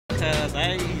because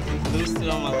I lose to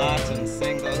him a lot in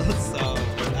singles, so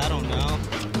I don't know.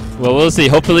 Well, we'll see.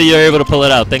 Hopefully you're able to pull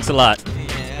it out. Thanks a lot.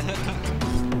 Yeah.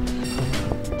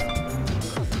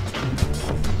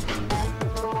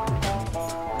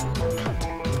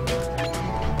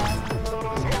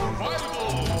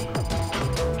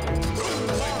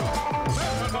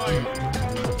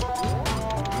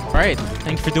 All right,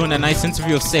 thank you for doing that nice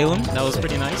interview of Salem. That was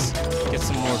pretty nice. Get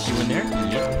some more view in there.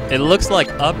 Yep. It looks like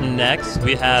up next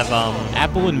we have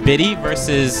Apple and Biddy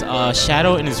versus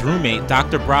Shaodw and his roommate,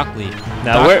 Dr. Broccoli.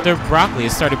 Now Dr. Broccoli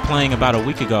has started playing about a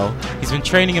week ago. He's been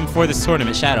training him for this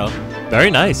tournament, Shaodw.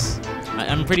 Very nice.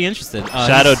 I'm pretty interested.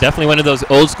 Shaodw, definitely one of those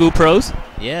old school pros.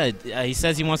 Yeah, he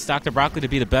says he wants Dr. Broccoli to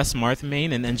be the best Marth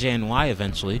main and NJNY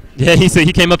eventually. Yeah,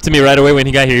 he came up to me right away when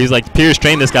he got here. He was like, Pierce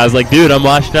trained this guy. I was like, dude, I'm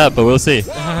washed up, but we'll see.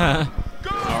 All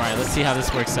right, let's see how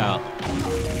this works out.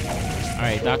 All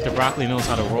right, Dr. Broccoli knows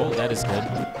how to roll. That is good.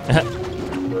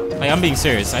 Like, I'm being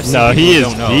serious. I've seen No, people he who is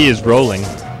don't know. he is rolling.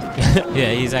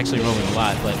 Yeah, he's actually rolling a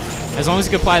lot. But as long as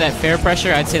you can apply that fair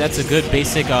pressure, I'd say that's a good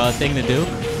basic thing to do.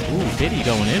 Ooh, Biddy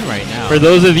going in right now. For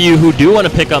those of you who do want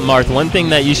to pick up Marth, one thing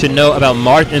that you should know about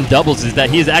Marth in doubles is that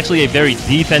he is actually a very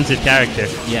defensive character.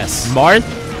 Yes. Marth,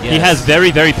 yes. he has very,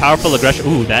 very powerful aggression.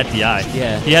 Ooh, that DI.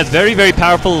 Yeah. He has very, very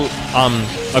powerful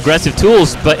aggressive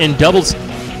tools, but in doubles,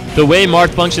 the way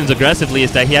Marth functions aggressively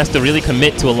is that he has to really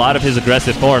commit to a lot of his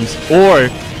aggressive forms or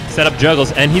set up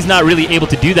juggles, and he's not really able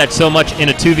to do that so much in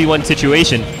a 2v1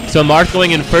 situation. So Marth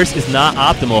going in first is not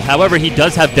optimal. However, he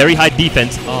does have very high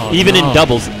defense, even in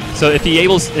doubles. So if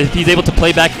he's able to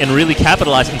play back and really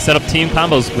capitalize and set up team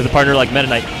combos with a partner like Meta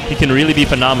Knight, he can really be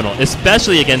phenomenal,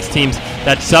 especially against teams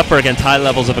that suffer against high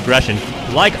levels of aggression,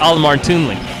 like Olimar and Toon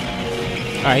Link.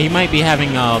 All right, he might be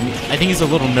having, I think he's a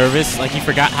little nervous, like he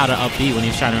forgot how to up B when he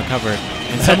was trying to recover.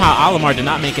 And somehow Olimar did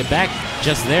not make it back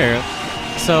just there.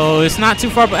 So it's not too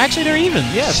far, but actually they're even.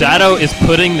 Yeah. Shaodw is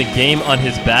putting the game on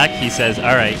his back. He says,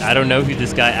 all right, I don't know who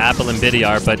this guy Apple and Biddy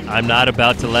are, but I'm not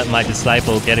about to let my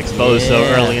disciple get exposed so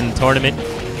early in the tournament.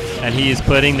 And he is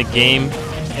putting the game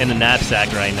in the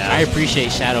knapsack right now. I appreciate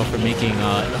Shaodw for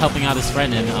helping out his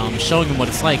friend and showing him what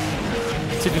it's like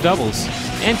to do doubles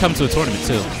and come to a tournament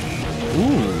too.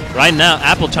 Ooh. Right now,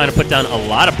 Apple trying to put down a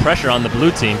lot of pressure on the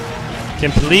blue team.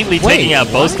 Completely taking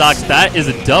out both stocks. That is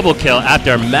a double kill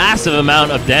after a massive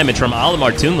amount of damage from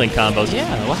Olimar Toon Link combos.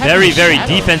 Yeah, very, very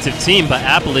defensive team, but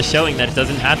Apple is showing that it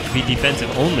doesn't have to be defensive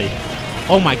only.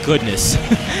 Oh my goodness.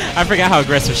 I forgot how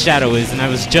aggressive Shaodw is, and I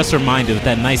was just reminded of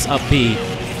that nice up B.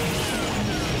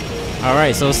 All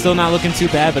right, so still not looking too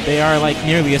bad, but they are like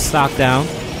nearly a stock down.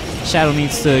 Shaodw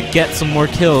needs to get some more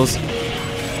kills.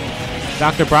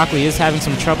 Dr. Broccoli is having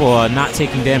some trouble not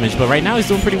taking damage, but right now he's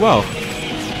doing pretty well.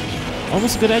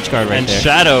 Almost a good edge guard right there.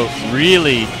 And Shaodw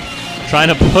really trying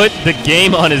to put the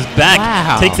game on his back.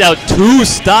 Wow. Takes out 2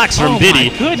 stocks from Biddy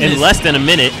in less than a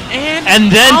minute.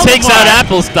 And then Olimar. takes out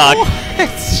Apple stock.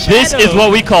 This is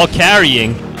what we call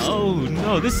carrying. Oh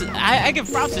no, I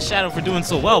give props to Shaodw for doing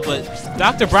so well, but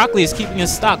Dr. Broccoli is keeping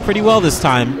his stock pretty well this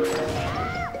time.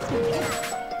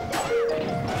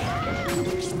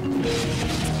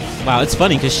 Wow, it's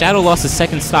funny because Shaodw lost his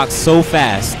second stock so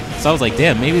fast. So I was like,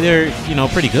 damn, maybe they're,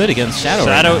 pretty good against Shaodw.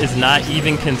 Shaodw is not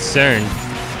even concerned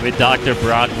with Dr.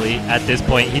 Broccoli at this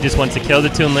point. He just wants to kill the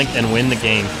Toon Link and win the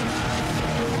game.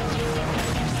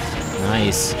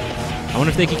 Nice. I wonder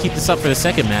if they can keep this up for the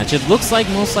second match. It looks like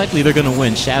most likely they're going to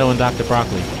win, Shaodw and Dr.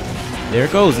 Broccoli. There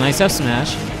it goes. Nice F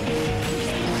smash.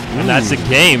 And that's the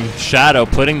game.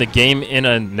 Shaodw putting the game in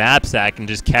a knapsack and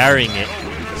just carrying it.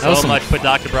 So much put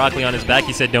Dr. Broccoli on his back.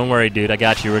 He said, don't worry, dude. I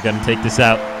got you. We're going to take this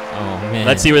out. Oh, man.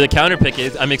 Let's see where the counter pick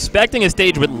is. I'm expecting a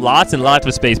stage with lots and lots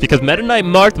of space because Meta Knight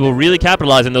Marth will really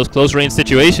capitalize in those close-range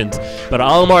situations. But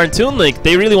Olimar and Toon Link,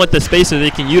 they really want the space so they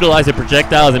can utilize their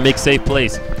projectiles and make safe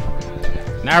plays.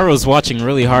 Naro's watching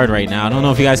really hard right now. I don't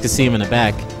know if you guys can see him in the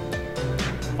back.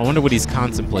 I wonder what he's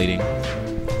contemplating.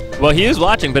 Well, he is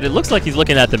watching, but it looks like he's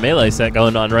looking at the Melee set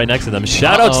going on right next to them.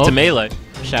 Shoutouts to Melee.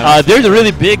 There's a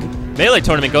really big Melee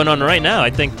tournament going on right now. I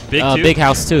think Big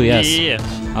House 2, yes.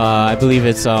 Yeah. I believe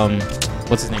it's,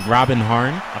 what's his name? Robin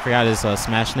Harn. I forgot his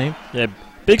Smash name. Yeah.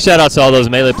 Big shout out to all those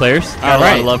Melee players. Got a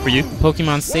lot of love for you.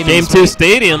 Pokemon Stadium. Game 2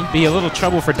 Stadium. Be a little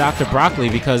trouble for Dr. Broccoli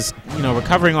because,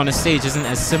 recovering on a stage isn't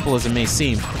as simple as it may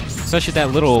seem. Especially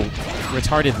that little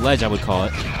retarded ledge, I would call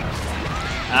it.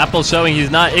 Apple showing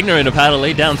he's not ignorant of how to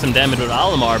lay down some damage with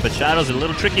Olimar, but Shadow's a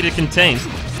little tricky to contain.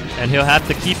 And he'll have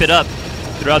to keep it up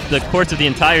throughout the course of the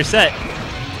entire set.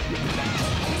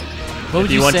 What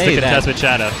would you say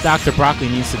that Dr. Broccoli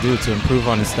needs to do to improve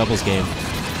on his doubles game?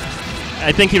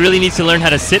 I think he really needs to learn how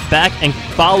to sit back and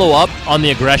follow up on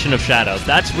the aggression of Shadow.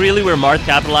 That's really where Marth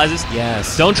capitalizes.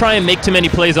 Yes. Don't try and make too many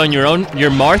plays on your own.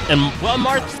 You're Marth, and well,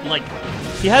 Marth, like,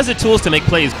 he has the tools to make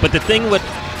plays, but the thing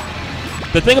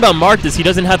about Marth is he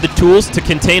doesn't have the tools to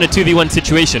contain a 2v1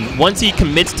 situation. Once he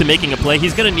commits to making a play,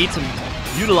 he's going to need to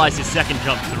utilize his second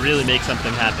jump to really make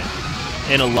something happen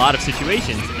in a lot of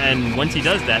situations. And once he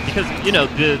does that, because, you know,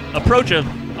 the approach of,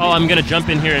 oh, I'm going to jump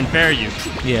in here and fair you.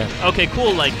 Yeah. Okay,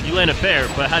 cool, like, you land a fair,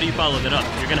 but how do you follow that up?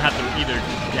 You're going to have to either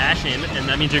dash in, and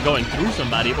that means you're going through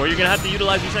somebody, or you're going to have to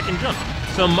utilize your second jump.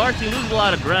 So Marth, he loses a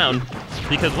lot of ground,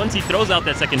 because once he throws out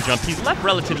that second jump, he's left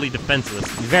relatively defenseless.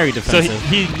 Very defensive. So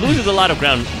he loses a lot of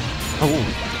ground.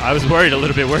 Oh, I was worried a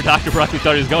little bit where Dr. Broccoli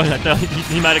thought he was going. I thought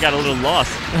he might have got a little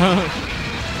lost.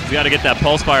 We got to get that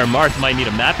Pulse Fire. Marth might need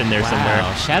a map in there somewhere.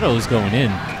 Shadow's going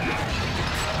in.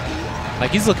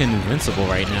 Like, he's looking invincible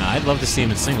right now. I'd love to see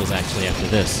him in singles, actually, after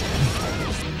this.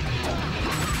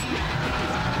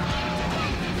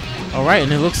 All right,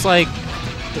 and it looks like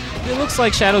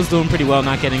Shadow's doing pretty well,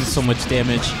 not getting so much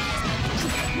damage.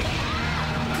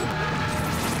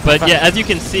 But yeah, as you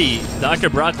can see, Dr.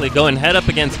 Broccoli going head up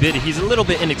against Biddy. He's a little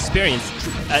bit inexperienced,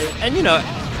 and you know,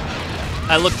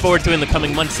 I look forward to in the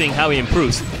coming months seeing how he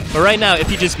improves. But right now, if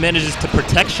he just manages to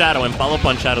protect Shadow and follow up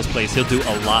on Shadow's plays, he'll do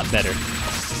a lot better.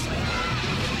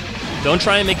 Don't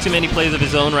try and make too many plays of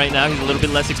his own right now. He's a little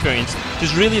bit less experienced.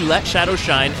 Just really let Shadow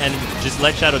shine and just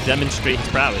let Shadow demonstrate his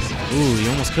prowess. Ooh, he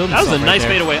almost killed himself. That was a nice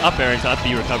right fadeaway up air into up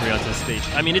B recovery onto the stage.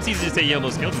 I mean, it's easy to say he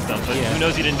almost killed himself, but who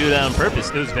knows he didn't do that on purpose.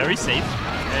 It was very safe,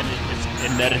 and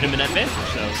it netted him an advantage.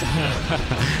 So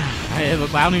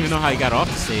I don't even know how he got off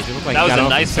the stage. It looked like that he was got a off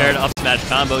nice fair to up smash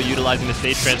combo utilizing the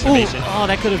stage transformation. Ooh, oh,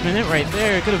 that could have been it right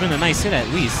there. It could have been a nice hit at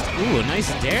least. Ooh, a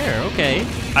nice dare. Okay.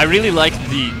 I really liked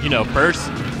the first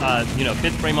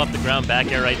fifth frame off the ground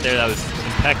back air right there. That was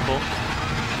impeccable.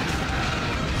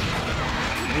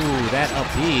 Ooh, that up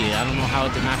B. I don't know how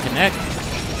it did not connect.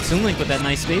 Toon Link with that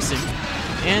nice spacing.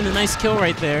 And a nice kill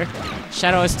right there.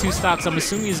 Shadow has 2 stocks. I'm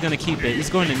assuming he's going to keep it. He's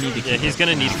going to need to keep it. Yeah, he's going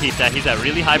to need to keep that. He's at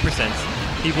really high percents.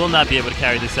 He will not be able to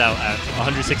carry this out at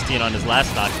 116 on his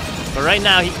last stock. But right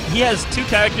now, he has 2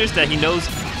 characters that he knows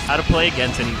how to play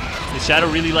against, and his Shadow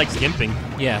really likes gimping.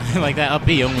 Yeah, like that up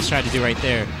B he almost tried to do right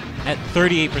there. At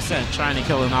 38%, trying to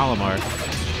kill an Olimar.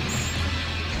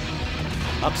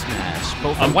 Up smash.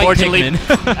 Both unfortunately,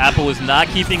 Apple was not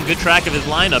keeping good track of his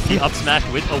lineup. He up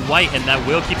smashed with a white, and that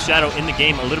will keep Shadow in the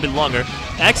game a little bit longer.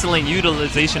 Excellent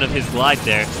utilization of his glide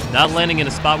there. Not landing in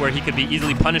a spot where he could be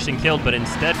easily punished and killed, but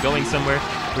instead going somewhere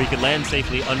where he could land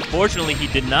safely. Unfortunately, he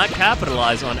did not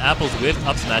capitalize on Apple's whiff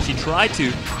up smash. He tried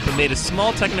to, but made a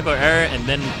small technical error and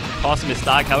then cost him his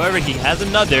stock. However, he has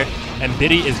another, and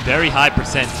Biddy is very high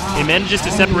percent. He manages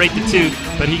to separate the 2,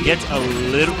 but he gets a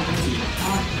little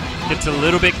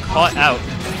bit caught out.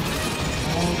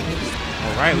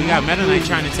 All right, we got Meta Knight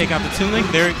trying to take out the Toon Link.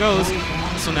 There it goes.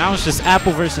 So now it's just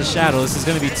Apple versus Shadow. This is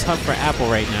going to be tough for Apple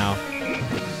right now.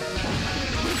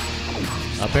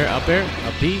 Up air, up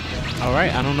B. All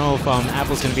right, I don't know if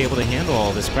Apple's going to be able to handle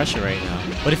all this pressure right now.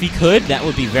 But if he could, that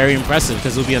would be very impressive,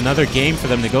 because it would be another game for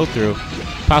them to go through.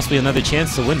 Possibly another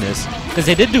chance to win this. Because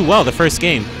they did do well the first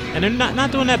game, and they're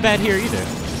not doing that bad here either.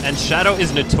 And Shadow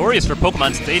is notorious for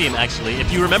Pokemon Stadium, actually.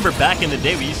 If you remember back in the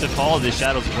day, we used to call this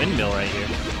Shadow's windmill right here.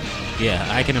 Yeah,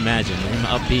 I can imagine him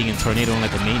up being and tornadoing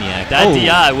like a maniac. That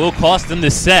DI will cost them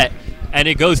the set, and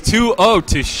it goes 2-0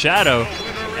 to Shadow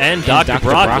and Dr.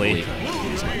 Broccoli.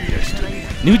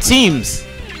 New teams.